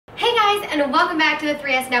and welcome back to the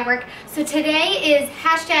 3S Network. So today is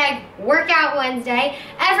hashtag Workout Wednesday.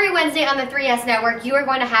 Every Wednesday on the 3S Network, you are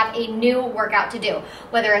going to have a new workout to do.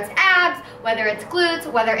 Whether it's abs, whether it's glutes,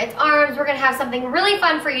 whether it's arms, we're going to have something really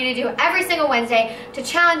fun for you to do every single Wednesday to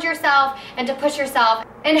challenge yourself and to push yourself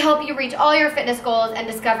and help you reach all your fitness goals and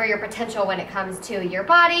discover your potential when it comes to your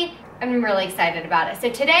body. I'm really excited about it. So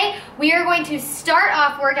today we are going to start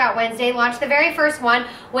off Workout Wednesday, launch the very first one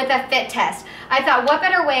with a fit test. I thought what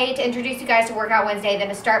better way to introduce you guys to Workout Wednesday than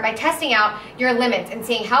to start by testing out your limits and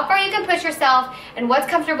seeing how far you can push yourself and what's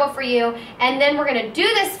comfortable for you. And then we're gonna do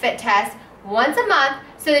this fit test once a month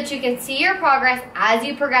so that you can see your progress as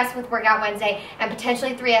you progress with Workout Wednesday and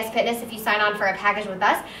potentially 3S Fitness if you sign on for a package with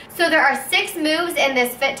us. So there are 6 moves in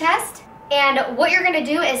this fit test. And what you're gonna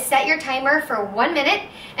do is set your timer for 1 minute,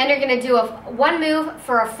 and you're gonna do one move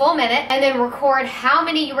for a full minute, and then record how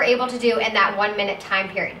many you were able to do in that 1 minute time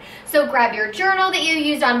period. So grab your journal that you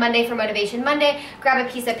used on Monday for Motivation Monday, grab a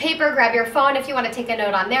piece of paper, grab your phone if you wanna take a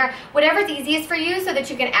note on there, whatever's easiest for you so that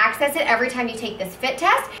you can access it every time you take this fit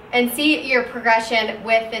test and see your progression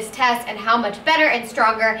with this test and how much better and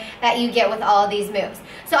stronger that you get with all of these moves.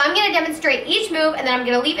 So I'm gonna demonstrate each move, and then I'm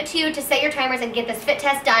gonna leave it to you to set your timers and get this fit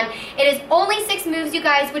test done. It is only 6 moves, you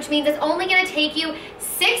guys, which means it's only gonna take you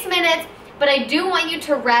 6 minutes, but I do want you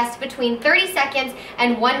to rest between 30 seconds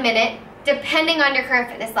and 1 minute, depending on your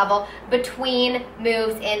current fitness level, between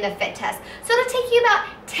moves in the fit test. So it'll take you about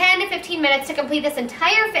 10 to 15 minutes to complete this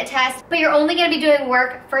entire fit test, but you're only gonna be doing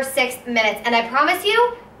work for 6 minutes, and I promise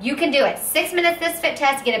you, you can do it. 6 minutes this fit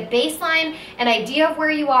test, get a baseline, an idea of where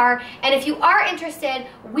you are, and if you are interested,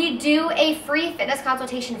 we do a free fitness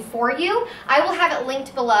consultation for you. I will have it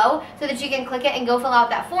linked below so that you can click it and go fill out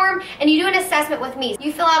that form, and you do an assessment with me.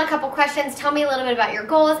 You fill out a couple questions, tell me a little bit about your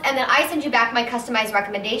goals, and then I send you back my customized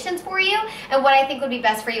recommendations for you and what I think would be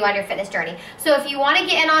best for you on your fitness journey. So if you want to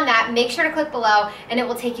get in on that, make sure to click below and it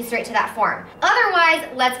will take you straight to that form. Otherwise,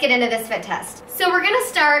 let's get into this fit test. So we're gonna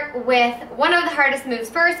start with one of the hardest moves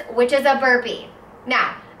first, which is a burpee.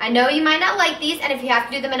 Now, I know you might not like these, and if you have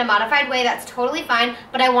to do them in a modified way, that's totally fine,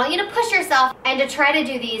 but I want you to push yourself and to try to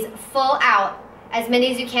do these full out, as many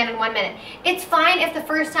as you can in 1 minute. It's fine if the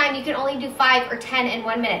first time you can only do 5 or 10 in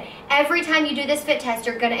 1 minute. Every time you do this fit test,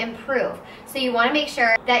 you're gonna improve. So you wanna make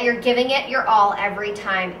sure that you're giving it your all every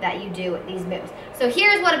time that you do these moves. So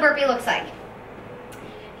here's what a burpee looks like.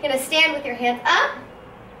 You're gonna stand with your hands up,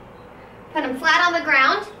 put them flat on the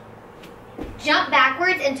ground, jump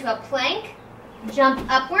backwards into a plank, jump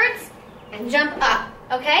upwards, and jump up,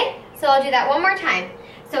 okay? So I'll do that one more time.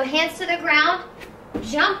 So hands to the ground,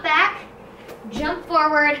 jump back, jump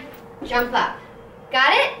forward, jump up.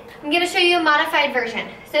 Got it? I'm gonna show you a modified version.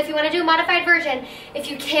 So if you wanna do a modified version, if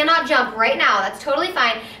you cannot jump right now, that's totally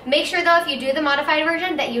fine. Make sure though, if you do the modified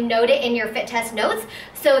version, that you note it in your fit test notes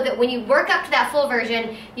so that when you work up to that full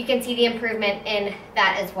version, you can see the improvement in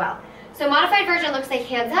that as well. So modified version looks like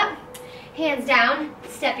hands up, hands down,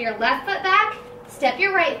 step your left foot back, step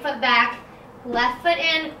your right foot back, left foot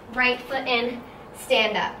in, right foot in,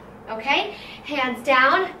 stand up, okay? Hands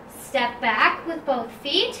down, step back with both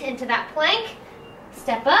feet into that plank,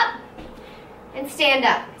 step up, and stand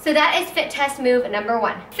up. So that is fit test move number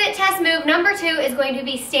 1. Fit test move number 2 is going to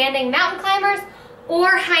be standing mountain climbers or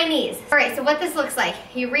high knees. All right, so what this looks like,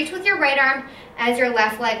 you reach with your right arm as your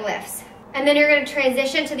left leg lifts, and then you're gonna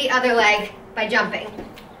transition to the other leg by jumping.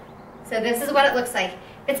 So this is what it looks like.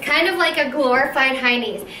 It's kind of like a glorified high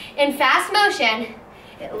knees. In fast motion,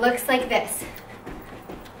 it looks like this.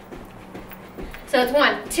 So it's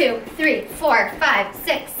 1, 2, 3, 4, 5,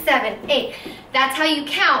 6, 7, 8. That's how you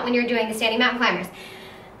count when you're doing the standing mountain climbers.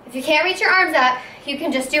 If you can't reach your arms up, you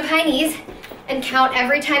can just do high knees and count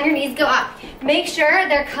every time your knees go up. Make sure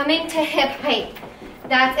they're coming to hip height.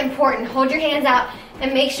 That's important. Hold your hands out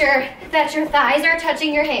and make sure that your thighs are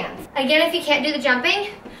touching your hands. Again, if you can't do the jumping,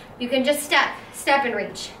 you can just step and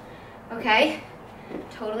reach, okay?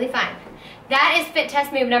 Totally fine. That is fit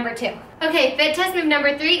test move number 2. Okay, fit test move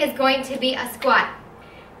number 3 is going to be a squat.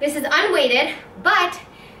 This is unweighted, but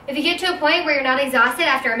if you get to a point where you're not exhausted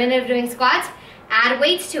after a minute of doing squats, add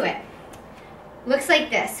weights to it. Looks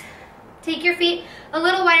like this. Take your feet a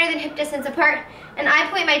little wider than hip distance apart, and I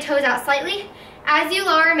point my toes out slightly. As you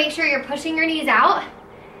lower, make sure you're pushing your knees out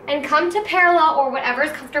and come to parallel or whatever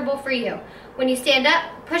is comfortable for you. When you stand up,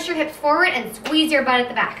 push your hips forward and squeeze your butt at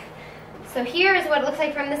the back. So here is what it looks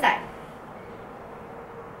like from the side.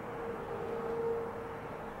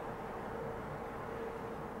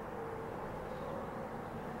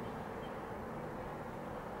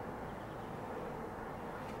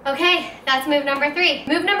 Okay, that's move number 3.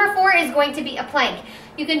 Move number 4 is going to be a plank.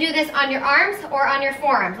 You can do this on your arms or on your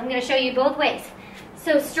forearms. I'm going to show you both ways.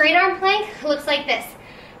 So straight arm plank looks like this.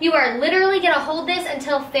 You are literally gonna hold this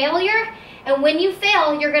until failure, and when you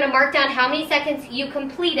fail, you're gonna mark down how many seconds you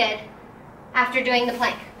completed after doing the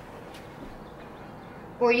plank.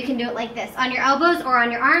 Or you can do it like this, on your elbows or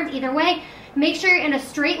on your arms, either way. Make sure you're in a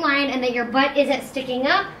straight line and that your butt isn't sticking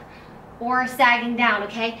up or sagging down,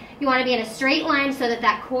 okay? You wanna be in a straight line so that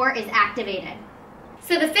that core is activated.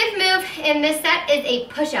 So the fifth move in this set is a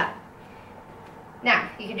push-up. Now,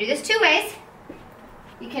 you can do this two ways.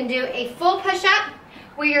 You can do a full push-up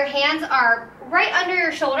where your hands are right under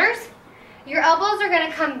your shoulders. Your elbows are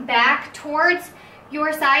gonna come back towards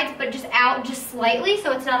your sides, but just out just slightly,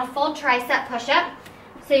 so it's not a full tricep push-up.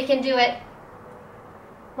 So you can do it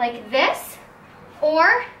like this,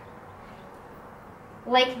 or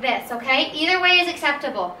like this, okay? Either way is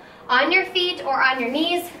acceptable. On your feet or on your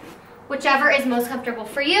knees, whichever is most comfortable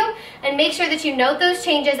for you, and make sure that you note those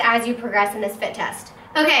changes as you progress in this fit test.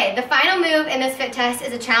 Okay, the final move in this fit test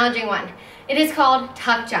is a challenging one. It is called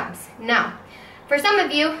tuck jumps. Now, for some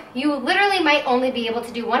of you, you literally might only be able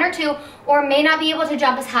to do one or two, or may not be able to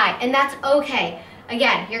jump as high, and that's okay.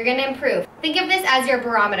 Again, you're gonna improve. Think of this as your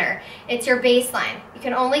barometer. It's your baseline. You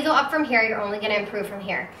can only go up from here, you're only gonna improve from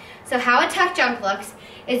here. So how a tuck jump looks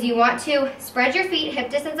is you want to spread your feet hip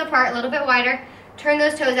distance apart, a little bit wider, turn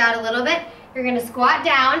those toes out a little bit. You're gonna squat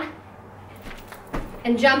down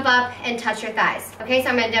and jump up and touch your thighs. Okay, so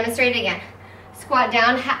I'm gonna demonstrate it again. Squat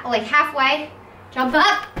down like halfway, jump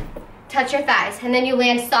up, touch your thighs, and then you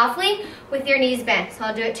land softly with your knees bent. So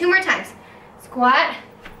I'll do it 2 more times. Squat,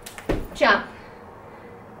 jump,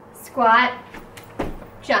 squat,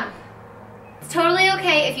 jump. It's totally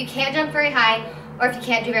okay if you can't jump very high or if you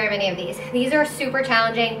can't do very many of these. These are super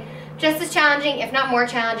challenging, just as challenging, if not more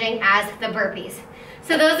challenging, as the burpees.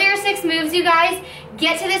 So those are your 6 moves, you guys.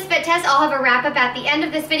 Get to this fit test. I'll have a wrap up at the end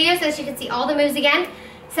of this video so that you can see all the moves again.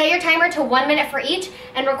 Set your timer to 1 minute for each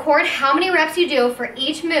and record how many reps you do for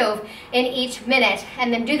each move in each minute.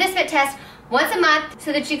 And then do this fit test once a month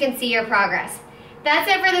so that you can see your progress. That's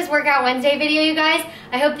it for this Workout Wednesday video, you guys.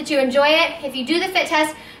 I hope that you enjoy it. If you do the fit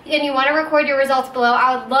test and you want to record your results below,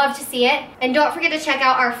 I would love to see it. And don't forget to check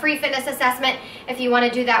out our free fitness assessment if you want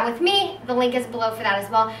to do that with me. The link is below for that as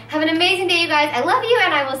well. Have an amazing day, you guys. I love you,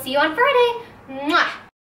 and I will see you on Friday. Mwah!